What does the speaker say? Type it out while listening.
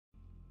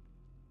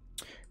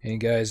Hey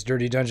guys,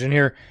 Dirty Dungeon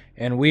here,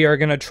 and we are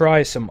gonna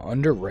try some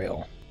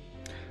UnderRail.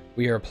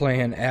 We are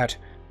playing at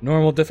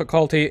normal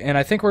difficulty, and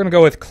I think we're gonna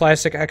go with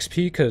classic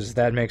XP because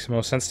that makes the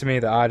most sense to me.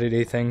 The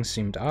oddity thing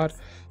seemed odd.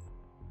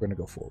 We're gonna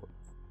go forward.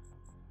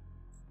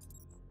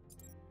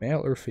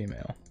 Male or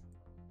female?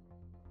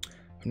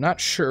 I'm not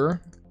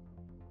sure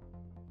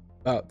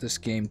about this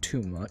game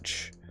too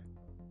much.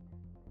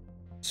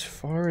 As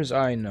far as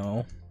I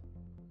know,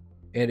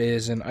 it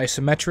is an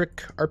isometric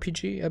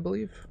RPG, I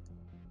believe.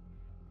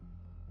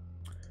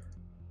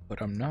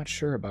 But I'm not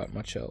sure about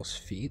much else.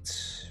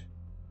 Feats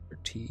or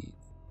T.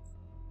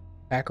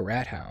 Pack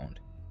Rat Hound.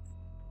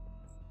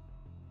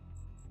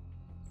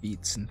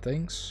 Feats and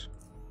things.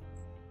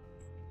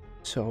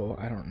 So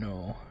I don't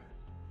know.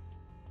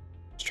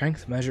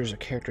 Strength measures a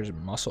character's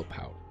muscle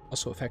power.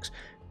 Also affects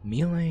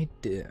melee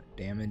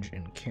damage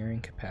and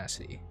carrying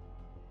capacity.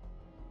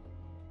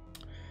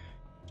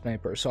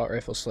 Sniper, assault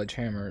rifle,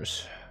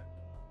 sledgehammers.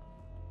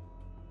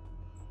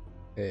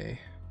 Okay.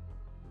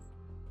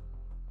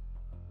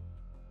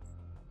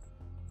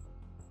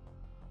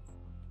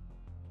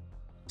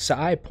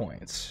 Psi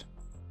points.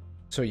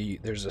 So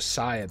there's a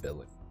Psi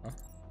ability. Huh?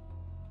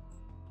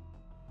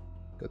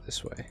 Go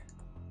this way.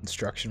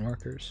 Instruction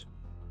markers.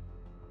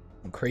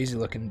 Some crazy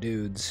looking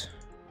dudes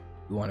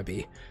who want to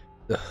be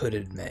the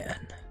hooded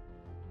man.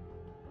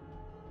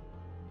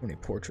 How many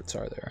portraits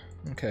are there?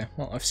 Okay,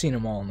 well, I've seen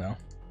them all now.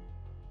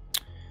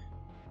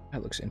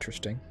 That looks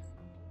interesting.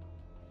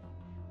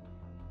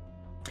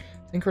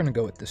 I think we're gonna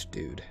go with this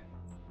dude.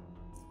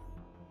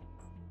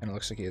 Kinda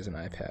looks like he has an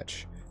eye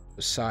patch.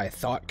 The Psi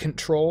thought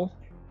control.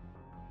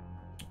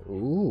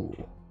 Ooh.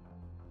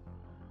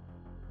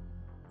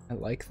 I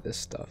like this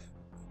stuff.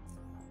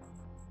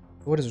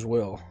 What is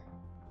will?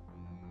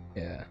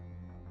 Yeah.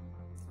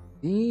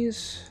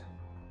 These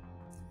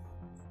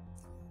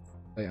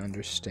I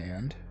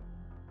understand.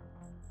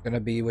 Gonna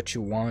be what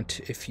you want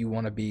if you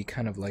want to be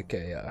kind of like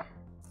a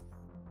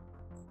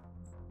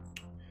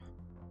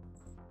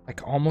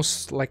like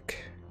almost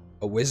like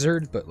a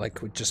wizard, but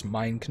like with just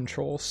mind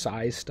control,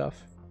 size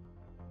stuff.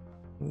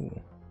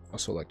 Ooh.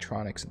 Also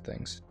electronics and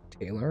things.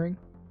 Tailoring?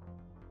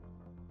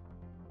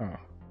 Oh.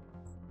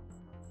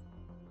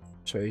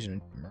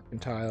 Persuasion,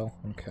 mercantile.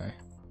 Okay.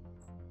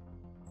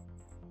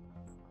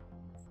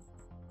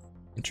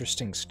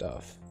 Interesting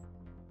stuff.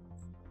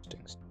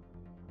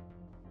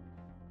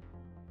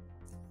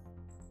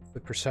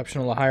 With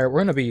perception a little higher, we're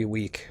gonna be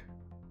weak.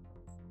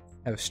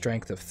 Have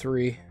strength of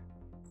 3.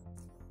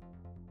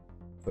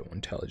 Put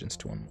intelligence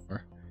to 1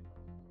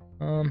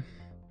 more.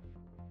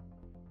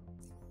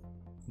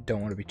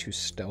 Don't want to be too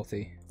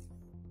stealthy.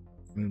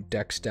 Move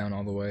dex down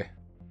all the way.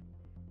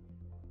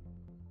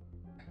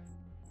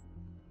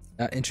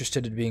 Not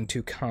interested in being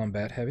too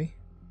combat heavy.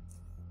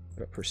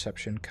 Put up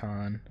perception,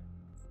 con.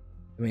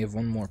 Then we have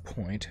 1 more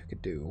point. I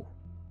could do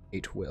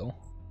 8 will.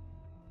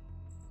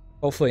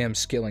 Hopefully I'm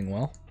skilling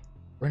well.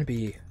 We're gonna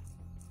be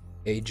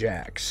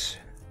Ajax.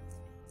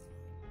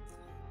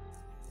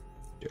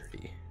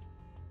 Dirty.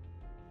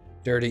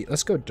 Dirty.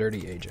 Let's go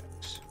Dirty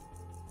Ajax.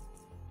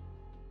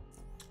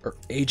 Or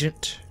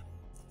Agent.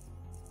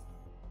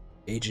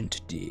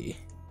 Agent D.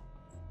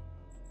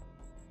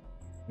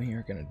 We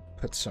are gonna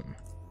put some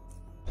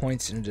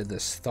points into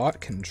this thought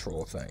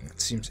control thing.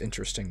 It seems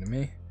interesting to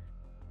me.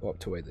 Go up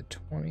to weigh the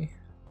 20. As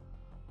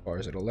far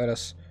as it'll let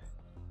us.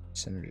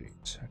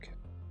 Synergies. Okay.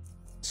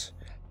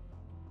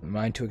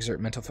 Mind to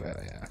exert mental.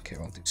 Yeah, okay,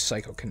 we'll do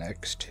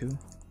psychokinetics too.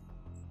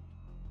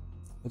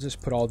 We'll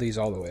just put all these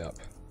all the way up.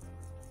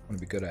 I want to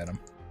be good at them.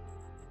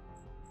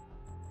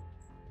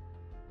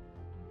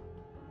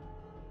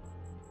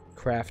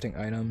 Crafting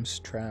items,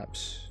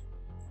 traps.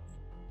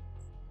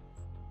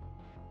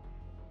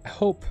 I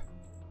hope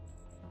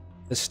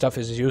this stuff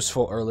is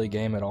useful early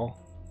game at all.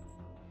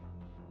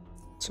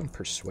 Some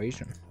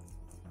persuasion.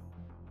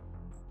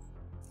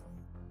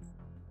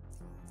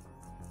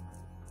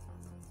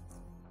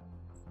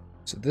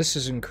 So this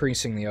is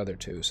increasing the other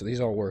two, so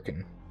these all work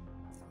in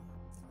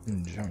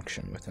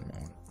conjunction with them.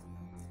 I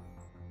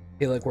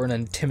feel like we're an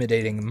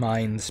intimidating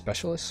mind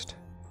specialist.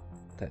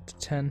 Put that to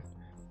 10.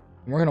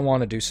 And we're going to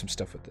want to do some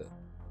stuff with it.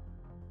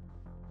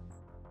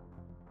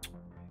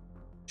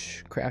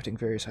 Crafting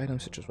various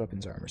items such as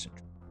weapons, armors, and...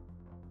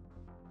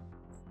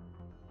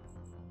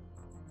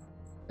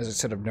 As I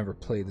said, I've never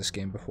played this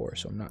game before,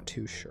 so I'm not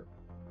too sure.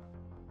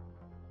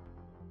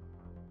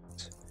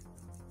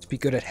 Let's be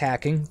good at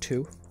hacking,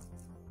 too.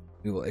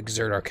 We will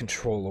exert our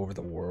control over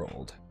the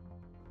world.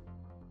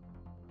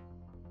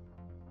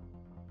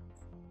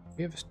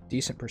 We have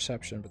decent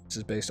perception, but this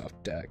is based off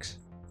dex.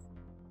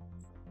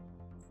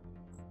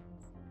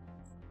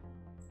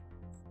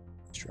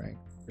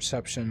 Strength.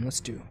 Perception. Let's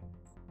do...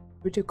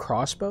 we do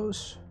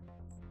crossbows?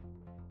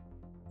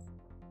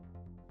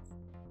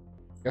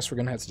 I guess we're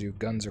gonna have to do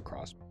guns or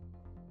crossbows.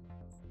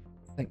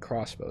 I think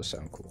crossbows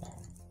sound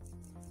cool.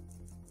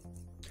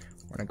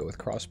 We're gonna go with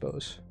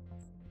crossbows.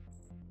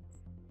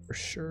 For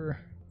sure.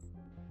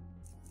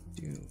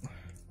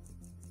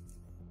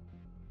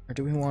 Or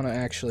do we want to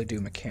actually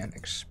do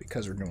mechanics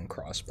because we're doing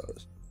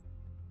crossbows?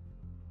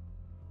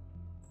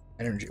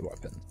 Energy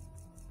weapon.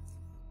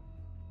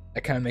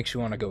 That kind of makes you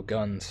want to go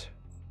guns.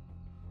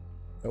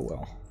 Oh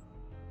well.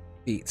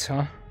 Beats,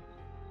 huh?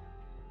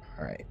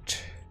 Alright.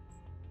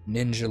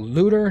 Ninja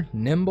looter,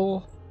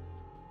 nimble,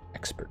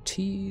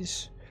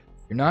 expertise.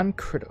 Your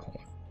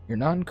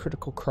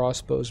non-critical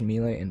crossbows,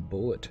 melee, and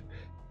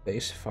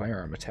bullet-based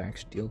firearm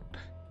attacks deal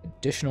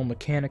additional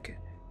mechanic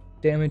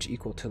damage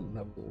equal to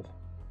level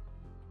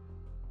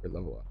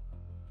up.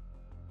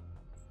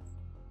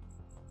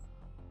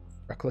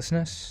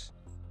 Recklessness.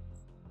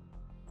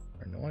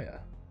 Paranoia.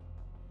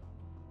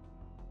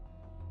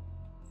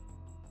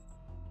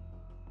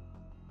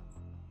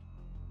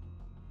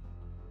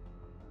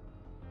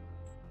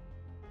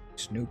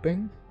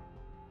 Snooping.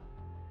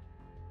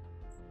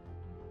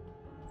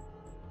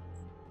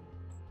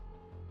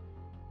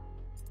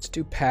 Let's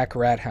do Pack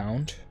Rat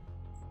Hound.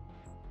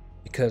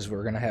 Because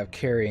we're going to have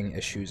carrying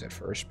issues at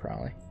first,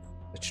 probably.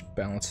 That should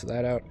balance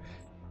that out.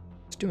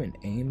 Let's do an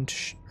aimed...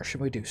 or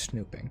should we do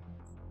snooping?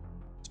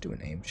 Let's do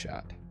an aimed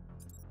shot.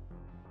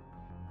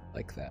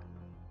 Like that.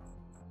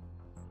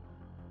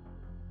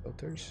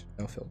 Filters?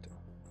 No filter.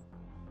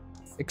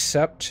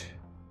 Except...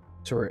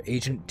 so we're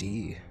Agent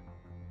D.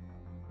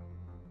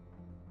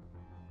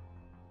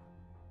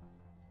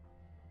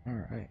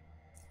 Alright.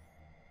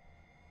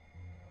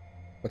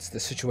 What's the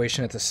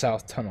situation at the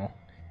South Tunnel?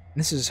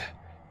 This is...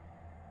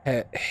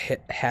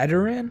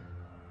 Haddaran?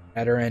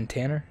 Haddaran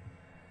Tanner?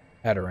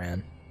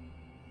 Haddaran.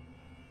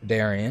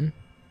 Hadarian.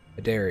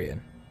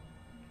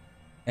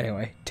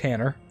 Anyway,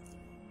 Tanner.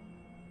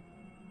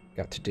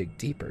 Got to dig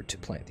deeper to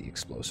plant the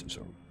explosives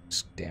or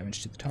risk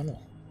damage to the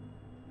tunnel.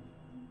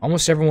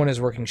 Almost everyone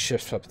is working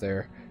shifts up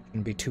there.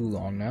 Shouldn't be too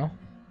long now.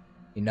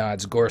 He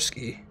nods.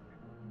 Gorski.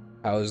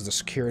 How is the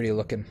security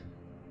looking?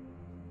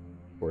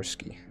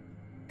 Gorski.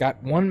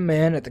 Got one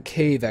man at the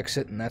cave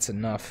exit, and that's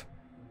enough.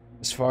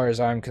 As far as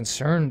I'm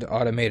concerned,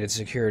 automated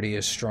security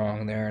is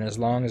strong there, and as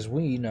long as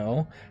we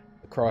know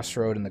the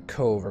crossroad and the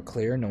cove are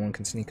clear, no one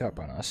can sneak up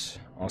on us.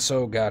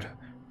 Also, got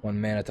one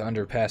man at the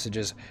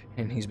underpassages,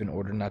 and he's been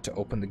ordered not to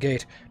open the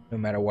gate, no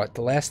matter what.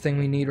 The last thing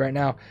we need right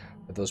now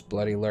are those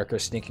bloody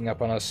lurkers sneaking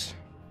up on us.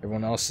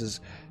 Everyone else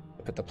is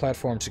up at the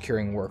platform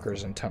securing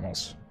workers and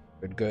tunnels.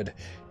 Good.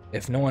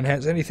 If no one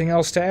has anything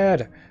else to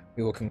add,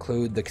 we will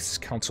conclude this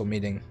council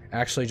meeting.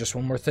 Actually, just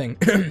one more thing.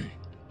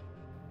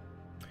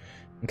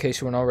 In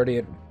case you weren't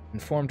already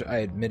informed, I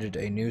admitted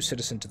a new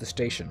citizen to the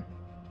station.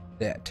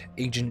 That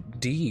Agent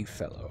D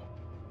fellow.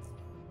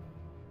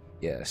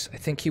 Yes, I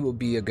think he will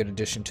be a good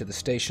addition to the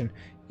station.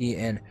 He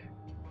and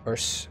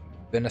Urs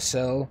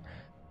Benacel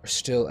are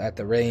still at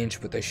the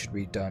range, but they should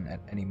be done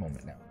at any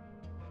moment now.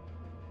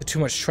 Too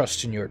much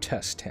trust in your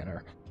test,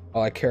 Tanner.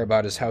 All I care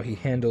about is how he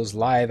handles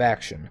live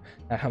action,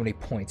 not how many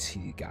points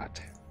he got.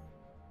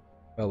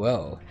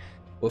 Well,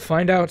 we'll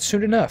find out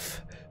soon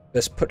enough.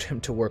 Best put him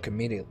to work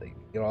immediately.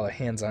 Get all the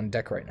hands on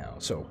deck right now.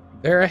 So,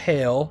 Vera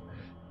Hale,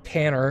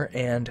 Tanner,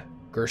 and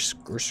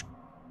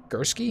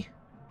Gursky?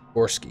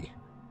 Gorski.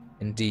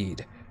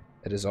 Indeed.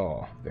 That is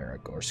all, Vera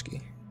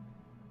Gorski.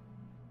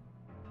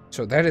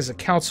 So that is a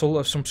council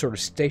of some sort of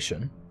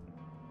station.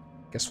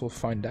 Guess we'll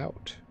find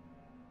out.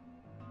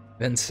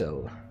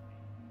 Wenzel.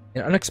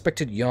 An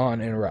unexpected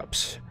yawn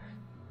interrupts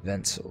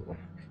Wenzel.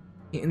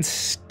 He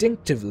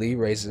instinctively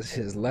raises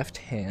his left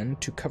hand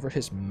to cover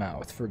his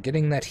mouth,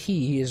 forgetting that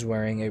he is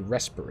wearing a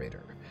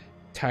respirator.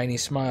 Tiny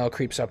smile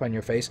creeps up on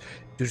your face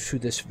due to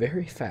this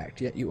very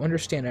fact, yet you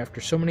understand after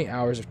so many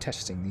hours of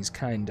testing these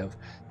kind of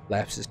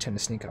lapses tend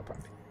to sneak up on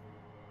me.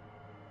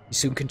 He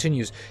soon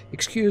continues,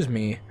 "Excuse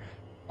me.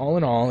 All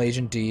in all,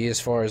 Agent D, as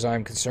far as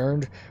I'm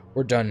concerned,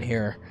 we're done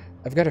here.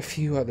 I've got a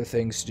few other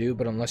things to do,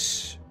 but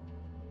unless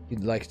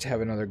you'd like to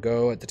have another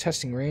go at the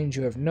testing range,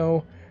 you have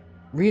no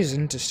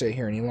reason to stay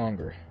here any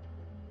longer.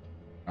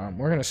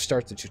 We're going to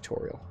start the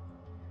tutorial."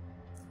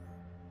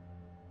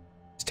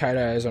 His tight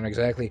eyes aren't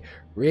exactly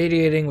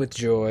radiating with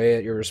joy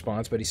at your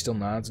response, but he still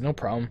nods. No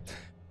problem.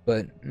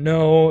 But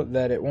know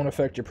that it won't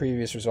affect your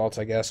previous results,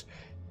 I guess.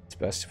 It's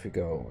best if we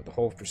go with the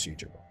whole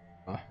procedure.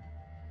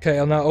 Okay,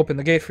 I'll now open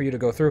the gate for you to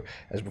go through.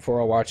 As before,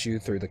 I'll watch you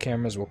through the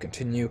cameras. We'll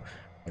continue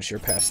once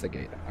you're past the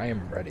gate. I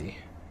am ready.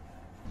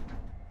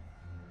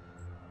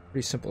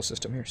 Pretty simple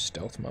system here.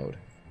 Stealth mode.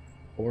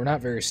 Well, we're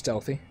not very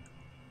stealthy. Do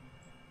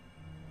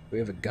we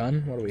have a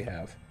gun? What do we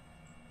have?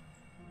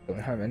 Don't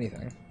have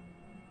anything.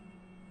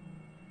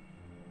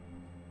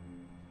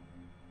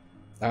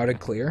 Loud and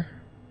clear.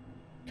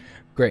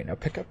 Great, now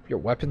pick up your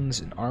weapons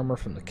and armor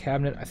from the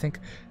cabinet. I think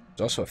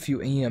there's also a few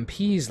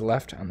EMPs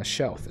left on the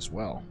shelf as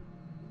well.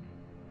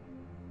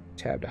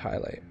 Tab to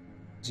highlight.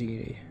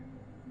 Z.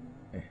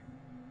 Okay.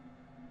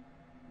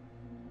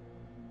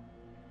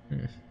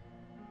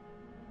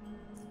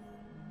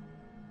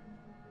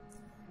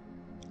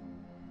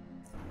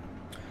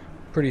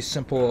 Pretty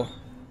simple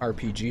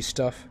RPG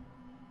stuff.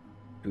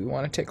 Do we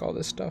want to take all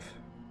this stuff?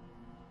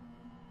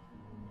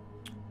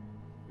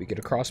 We get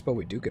a crossbow?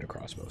 We do get a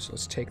crossbow, so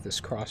let's take this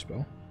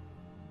crossbow.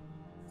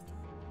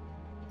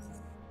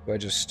 Do I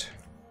just...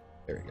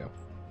 there we go.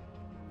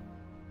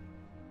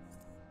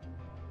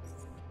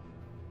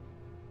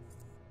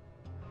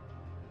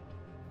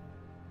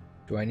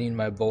 Do I need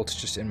my bolts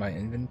just in my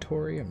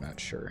inventory? I'm not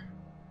sure.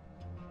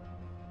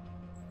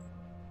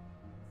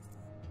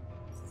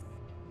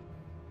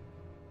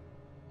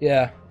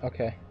 Yeah,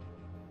 okay.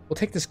 We'll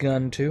take this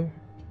gun too.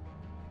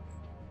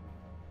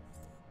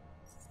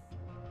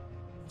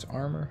 It's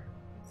armor.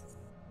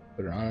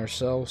 Put it on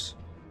ourselves.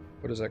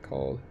 What is that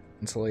called?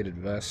 Insulated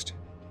vest.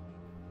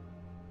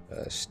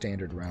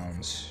 Standard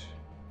rounds.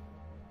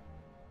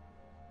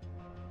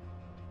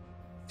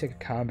 Take a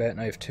combat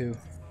knife too.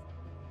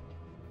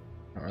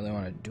 I don't really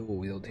want to dual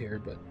wield here,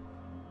 but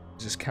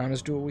does this count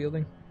as dual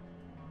wielding?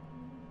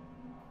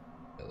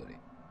 Ability.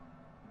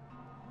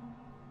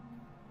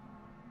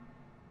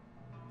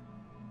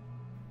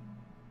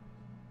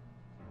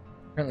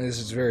 Apparently this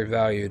is very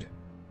valued.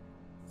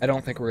 I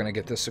don't think we're going to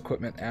get this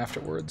equipment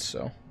afterwards,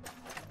 so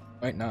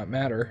might not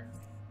matter,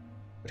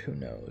 but who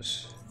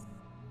knows.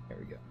 There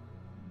we go.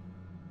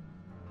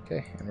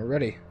 Okay, and we're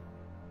ready.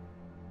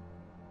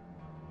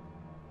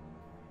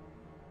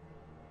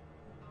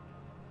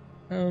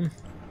 I'm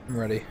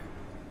ready.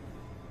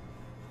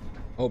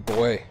 Oh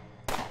boy.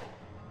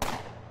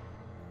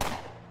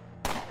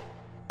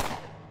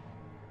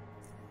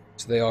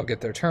 So they all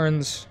get their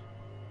turns.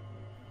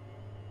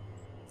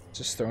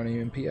 Just throw an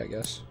EMP, I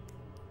guess.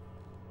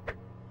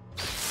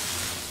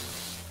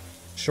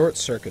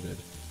 Short-circuited.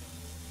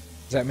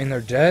 Does that mean they're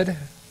dead?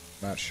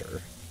 Not sure.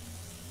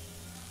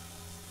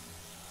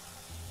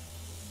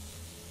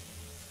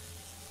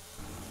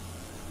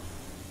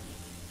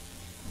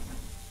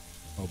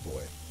 Oh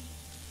boy.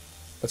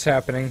 What's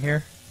happening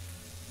here?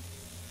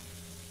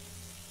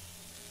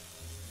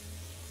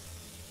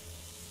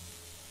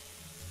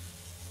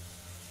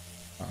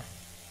 Huh.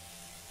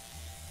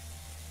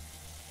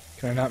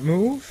 Can I not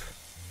move?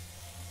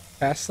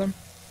 Past them?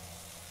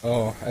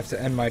 Oh, I have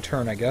to end my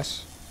turn, I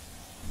guess.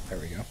 There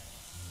we go.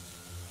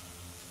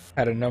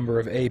 Had a number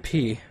of AP.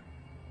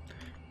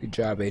 Good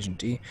job, Agent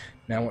D.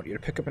 Now I want you to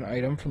pick up an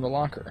item from the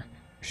locker.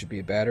 There should be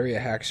a battery, a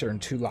haxer, and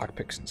 2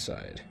 lockpicks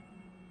inside.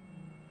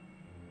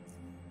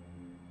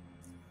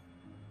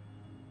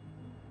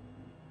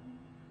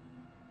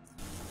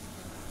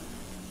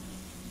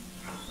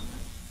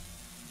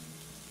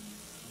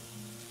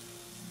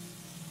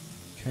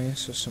 Okay,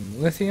 so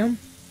some lithium.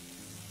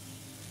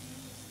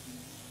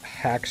 A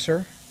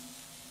haxer.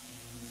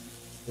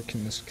 Or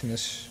can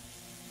this...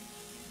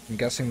 I'm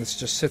guessing this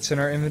just sits in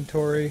our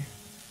inventory.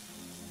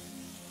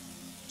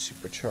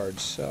 Supercharged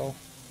cell.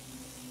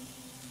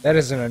 That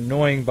is an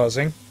annoying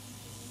buzzing.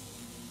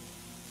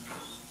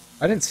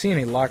 I didn't see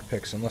any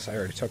lockpicks unless I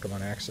already took them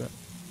on accident.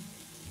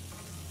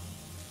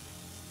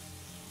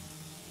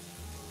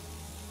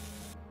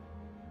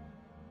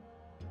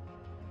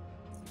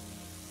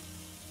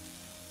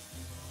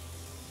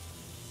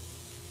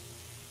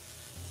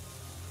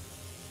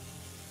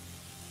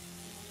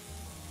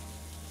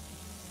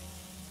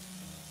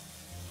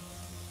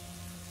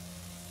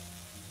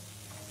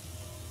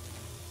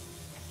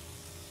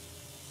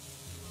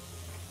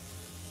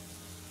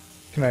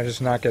 Can I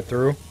just not get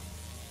through?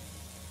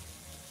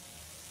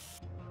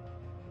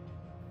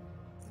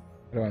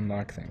 How do I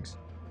unlock things?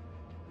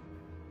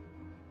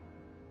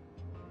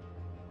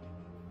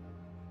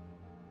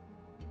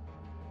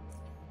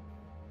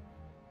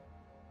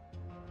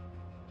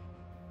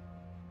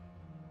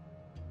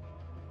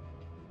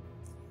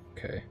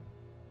 Okay.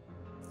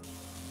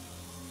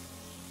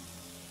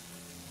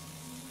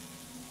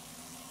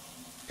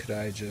 Could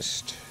I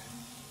just...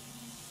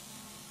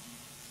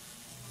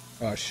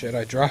 Oh shit,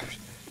 I dropped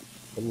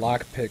the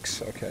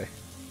lockpicks. Okay.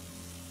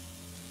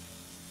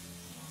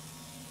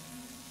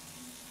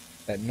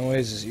 That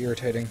noise is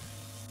irritating.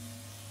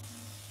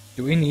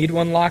 Do we need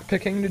one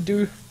lockpicking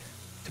to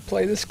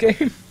play this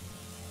game?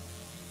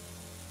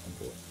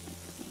 Oh boy.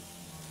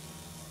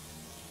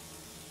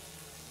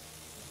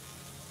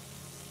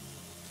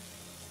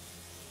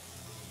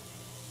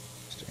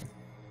 Interesting.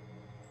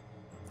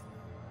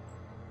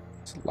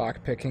 It's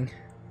lockpicking.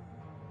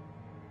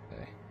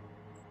 Okay.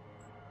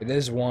 It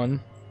is one.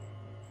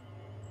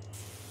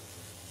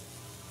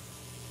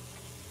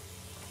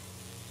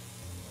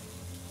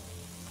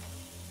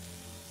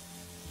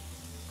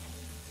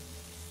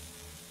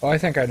 Oh, I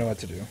think I know what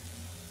to do.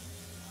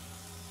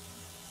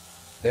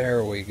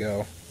 There we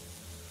go.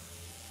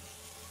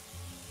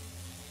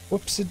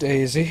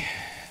 Whoops-a-daisy.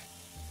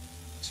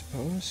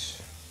 Suppose.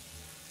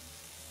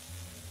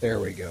 There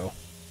we go.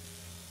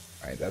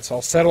 Alright, that's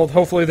all settled.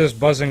 Hopefully this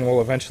buzzing will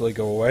eventually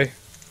go away.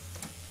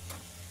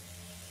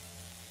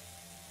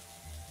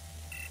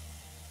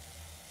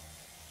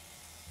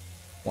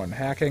 One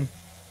hacking.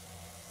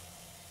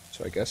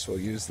 So I guess we'll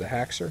use the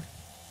haxer.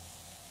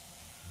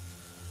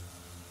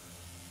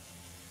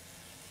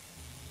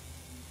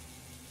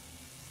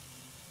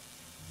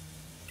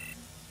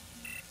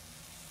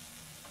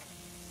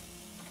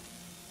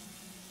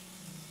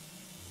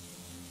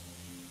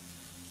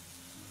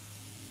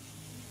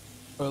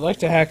 I'd like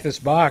to hack this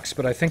box,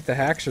 but I think the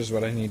haxer is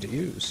what I need to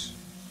use.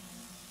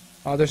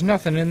 Oh, there's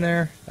nothing in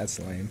there? That's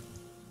lame.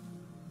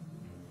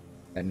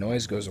 That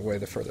noise goes away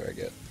the further I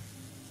get.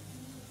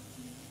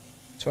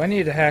 So I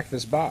need to hack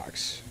this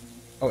box.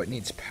 Oh, it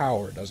needs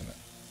power, doesn't it?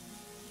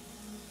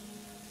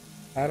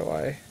 How do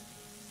I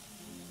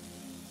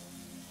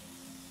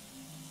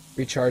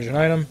recharge an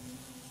item?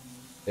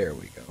 There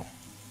we go.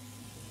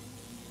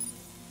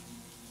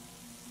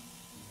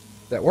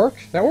 That work?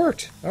 That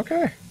worked.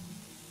 Okay.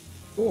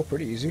 Cool,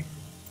 pretty easy.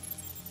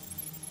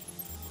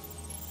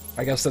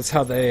 I guess that's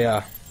how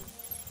they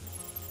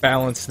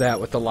balance that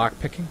with the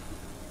lockpicking.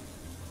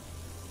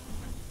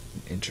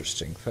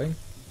 Interesting thing.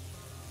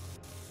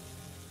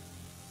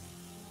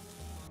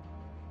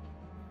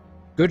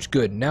 Good,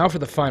 good. Now for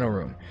the final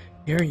room.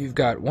 Here you've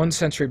got one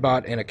sentry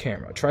bot and a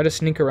camera. Try to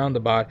sneak around the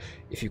bot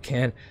if you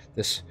can.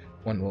 This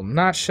one will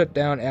not shut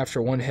down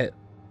after one hit,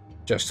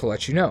 just to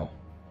let you know.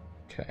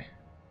 Okay.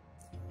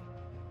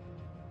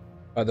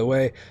 By the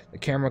way, the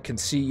camera can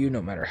see you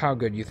no matter how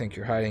good you think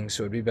you're hiding,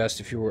 so it'd be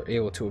best if you were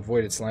able to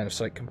avoid its line of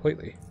sight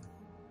completely.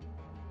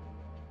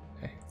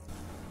 Okay.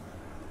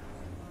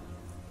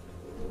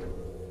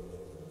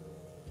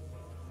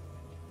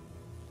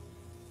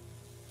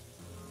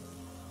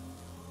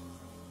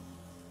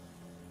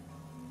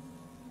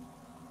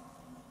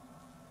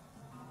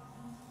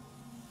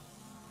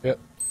 Yep.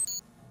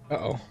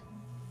 Uh-oh.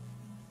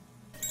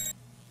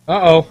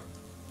 Uh-oh.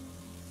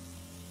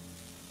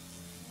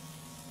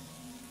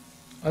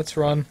 Let's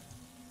run.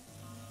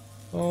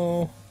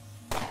 Oh.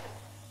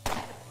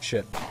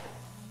 Shit.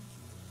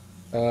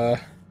 No.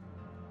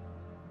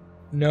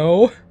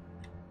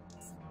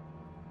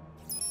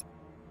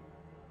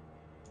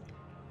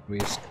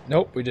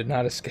 Nope, we did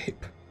not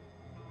escape.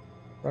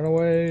 Run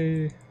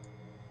away.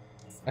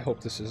 I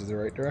hope this is the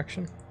right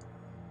direction.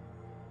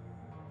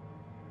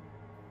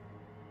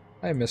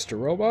 Hi, Mr.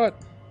 Robot.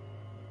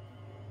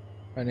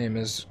 My name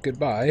is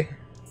Goodbye.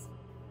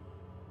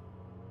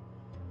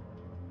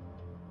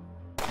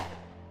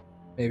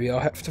 Maybe I'll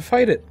have to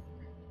fight it.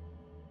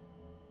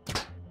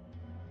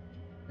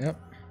 Yep.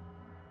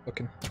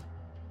 Looking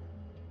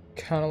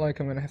kind of like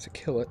I'm gonna have to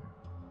kill it.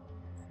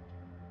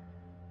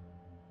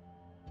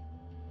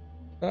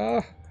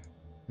 Ah!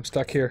 I'm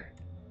stuck here.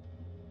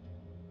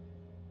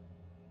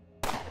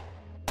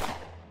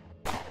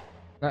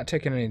 Not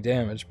taking any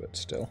damage, but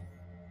still.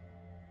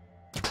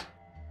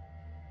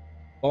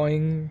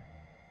 Boing.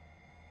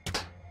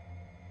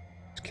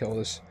 Let's kill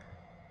this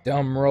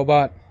dumb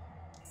robot.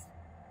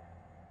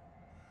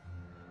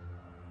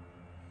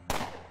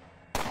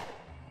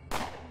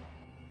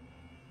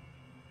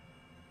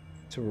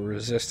 So we're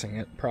resisting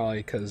it, probably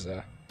because,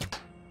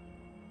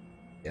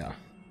 yeah.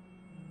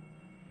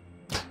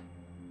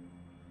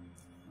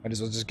 Might as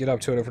well just get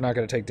up to it if we're not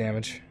going to take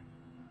damage.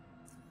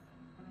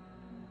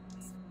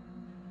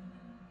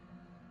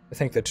 I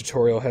think the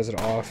tutorial has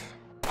it off.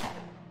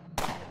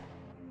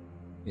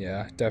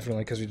 Yeah,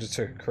 definitely, because we just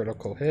took a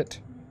critical hit.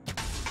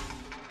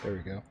 There we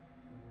go.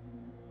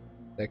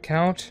 That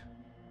count?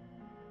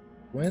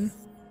 Win?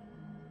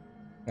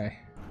 Okay,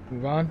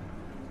 move on.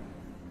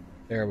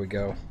 There we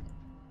go.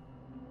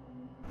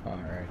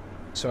 Alright,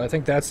 so I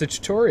think that's the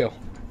tutorial.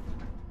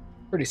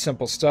 Pretty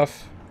simple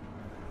stuff.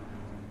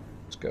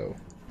 Let's go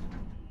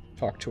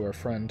talk to our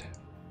friend.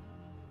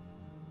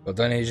 Well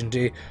done, Agent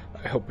D.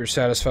 I hope you're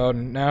satisfied.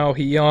 Now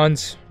he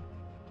yawns.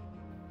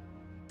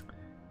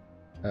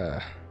 I'm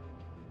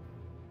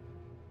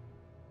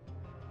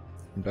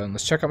done.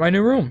 Let's check out my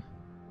new room.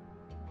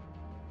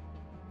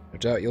 No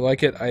doubt you'll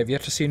like it. I have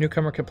yet to see a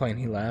newcomer complain.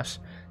 He laughs.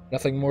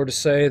 Nothing more to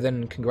say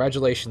than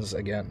congratulations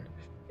again.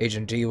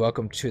 Agent D,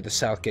 welcome to the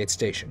Southgate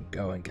Station.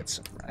 Go and get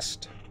some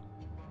rest.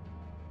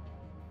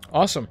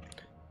 Awesome.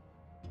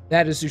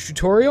 That is the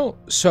tutorial.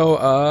 So,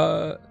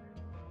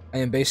 I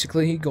am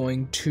basically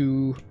going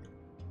to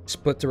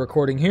split the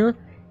recording here.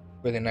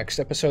 For the next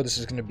episode, this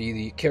is going to be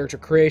the character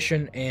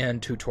creation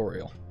and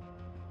tutorial.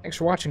 Thanks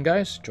for watching,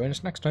 guys. Join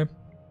us next time.